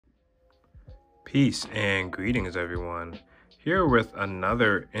Peace and greetings, everyone. Here with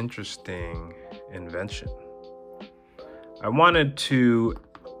another interesting invention. I wanted to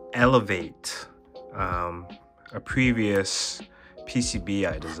elevate a previous PCB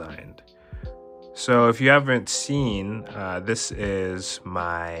I designed. So if you haven't seen, this is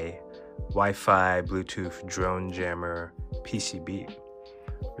my Wi-Fi Bluetooth Drone Jammer PCB,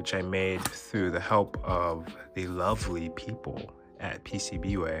 which I made through the help of the lovely people at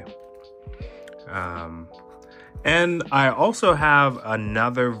PCBWay. And I also have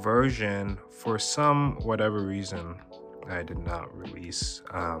another version for whatever reason I did not release.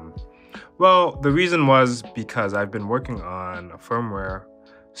 Well, the reason was because I've been working on a firmware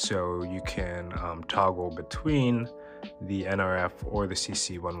so you can toggle between the NRF or the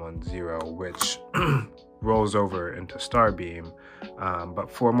CC1101, which rolls over into Starbeam. But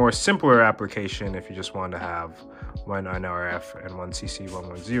for a more simpler application, if you just want to have one NRF and one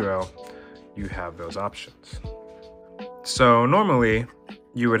CC1101, you have those options. So normally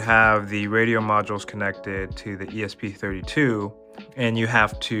you would have the radio modules connected to the ESP32 and you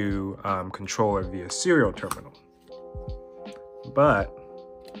have to control it via serial terminal. But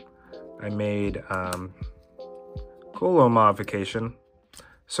I made a cool little modification.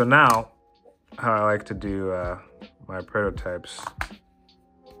 So now how I like to do my prototypes,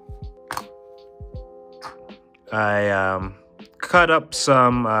 I cut up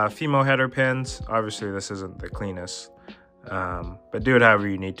some female header pins. Obviously this isn't the cleanest, but do it however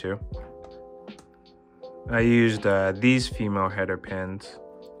you need to. I used these female header pins,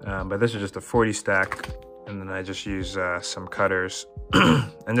 but this is just a 40 stack, and then I just use some cutters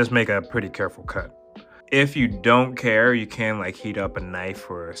and just make a pretty careful cut. If you don't care, you can like heat up a knife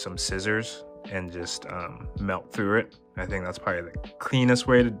or some scissors and just melt through it. I think that's probably the cleanest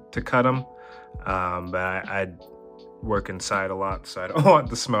way to cut them, but I'd work inside a lot, so I don't want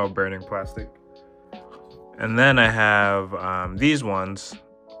the smell of burning plastic. And then I have these ones,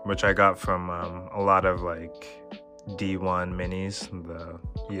 which I got from a lot of like D1 minis, the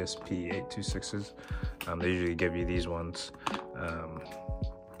ESP826s. They usually give you these ones,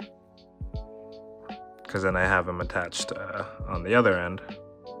 because then I have them attached on the other end.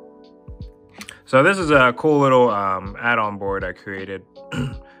 So this is a cool little add-on board I created.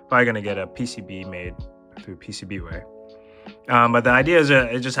 Probably gonna get a PCB made through PCBWay. But the idea is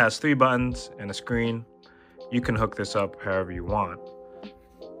that it just has 3 buttons and a screen. You can hook this up however you want.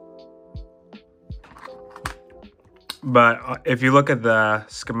 But if you look at the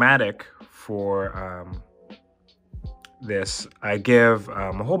schematic for this, I give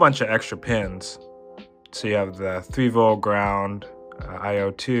a whole bunch of extra pins. So you have the 3-volt ground,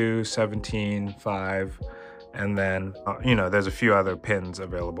 IO2, 17, 5, and then, there's a few other pins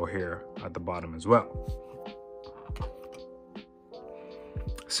available here at the bottom as well.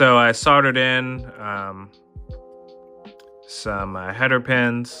 So I soldered in some header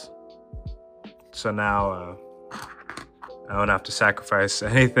pins. So now I don't have to sacrifice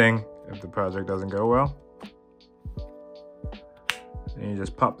anything if the project doesn't go well. And you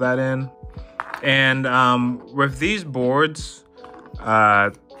just pop that in. And with these boards,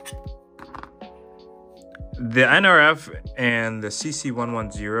 the NRF and the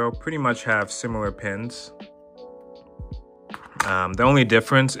CC1101 pretty much have similar pins. The only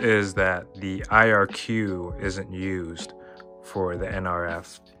difference is that the IRQ isn't used for the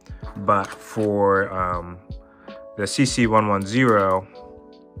NRF, but for the CC1101,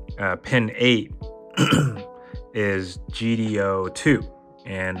 pin 8 is GDO2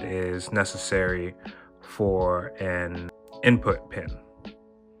 and is necessary for an input pin.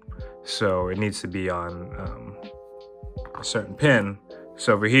 So it needs to be on a certain pin.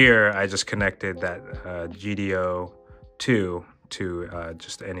 So over here, I just connected that GDO2 to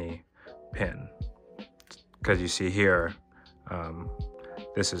just any pin, because you see here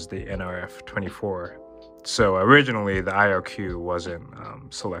this is the NRF 24. So originally the IRQ wasn't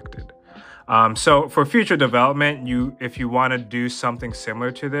selected. So for future development, if you want to do something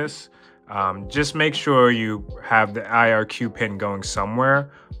similar to this, just make sure you have the IRQ pin going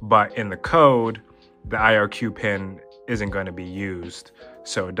somewhere, but in the code the IRQ pin isn't going to be used,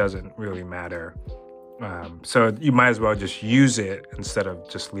 so it doesn't really matter. So you might as well just use it instead of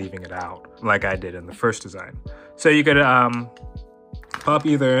just leaving it out like I did in the first design. So you could pop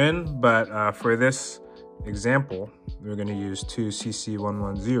either in, but for this example, we're going to use 2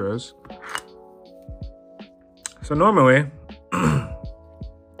 CC1101s. So normally,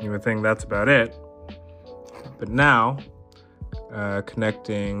 you would think that's about it. But now,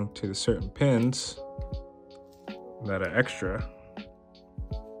 connecting to the certain pins that are extra,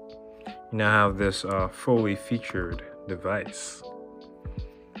 you now have this fully featured device.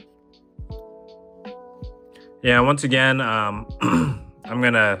 Yeah, once again, I'm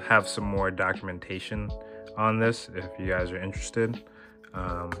gonna have some more documentation on this if you guys are interested.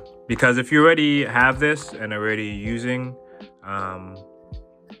 Because if you already have this and already using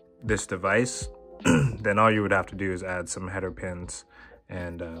this device, then all you would have to do is add some header pins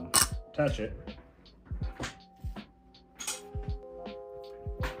and attach it.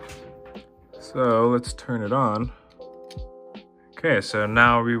 So let's turn it on. Okay, so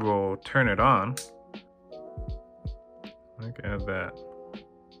now we will turn it on. Look at that.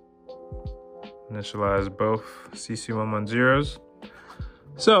 Initialize both CC1110s.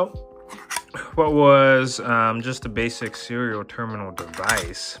 So, what was just a basic serial terminal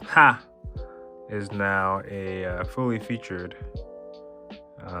device, is now a fully featured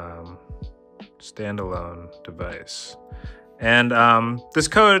standalone device. And this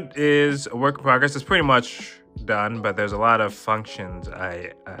code is a work in progress. It's pretty much done, but there's a lot of functions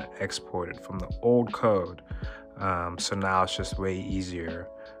I exported from the old code. So now it's just way easier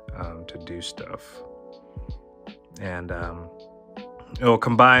to do stuff. And it will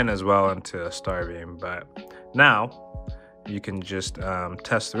combine as well into Starbeam, but now you can just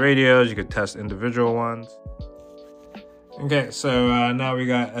test the radios, you could test individual ones. Okay, so now we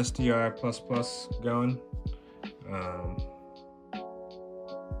got SDR++ going.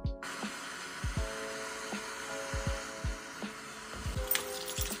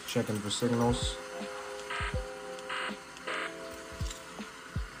 Checking for signals.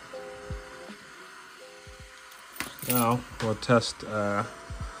 Now we'll test the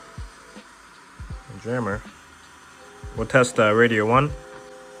jammer. We'll test radio 1.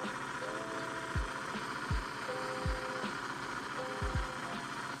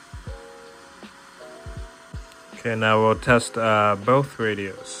 Okay, now we'll test both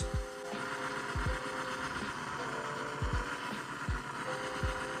radios.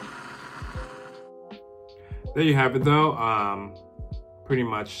 There you have it though. Pretty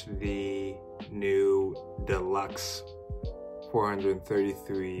much the new deluxe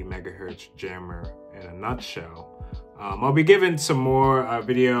 433 megahertz jammer in a nutshell. I'll be giving some more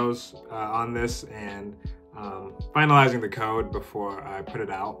videos on this and finalizing the code before I put it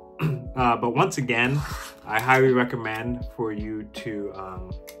out. But once again, I highly recommend for you to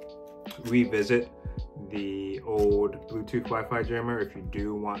revisit the old Bluetooth Wi-Fi jammer if you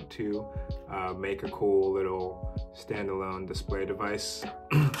do want to make a cool little standalone display device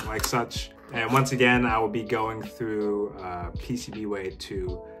like such. And once again, I will be going through PCBWay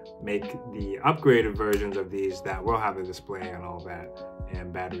to make the upgraded versions of these that will have a display and all that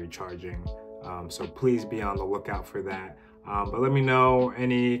and battery charging. So please be on the lookout for that. But let me know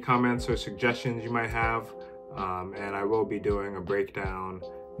any comments or suggestions you might have. And I will be doing a breakdown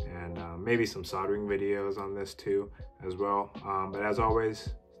and maybe some soldering videos on this too as well. But as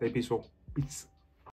always, stay peaceful. Peace.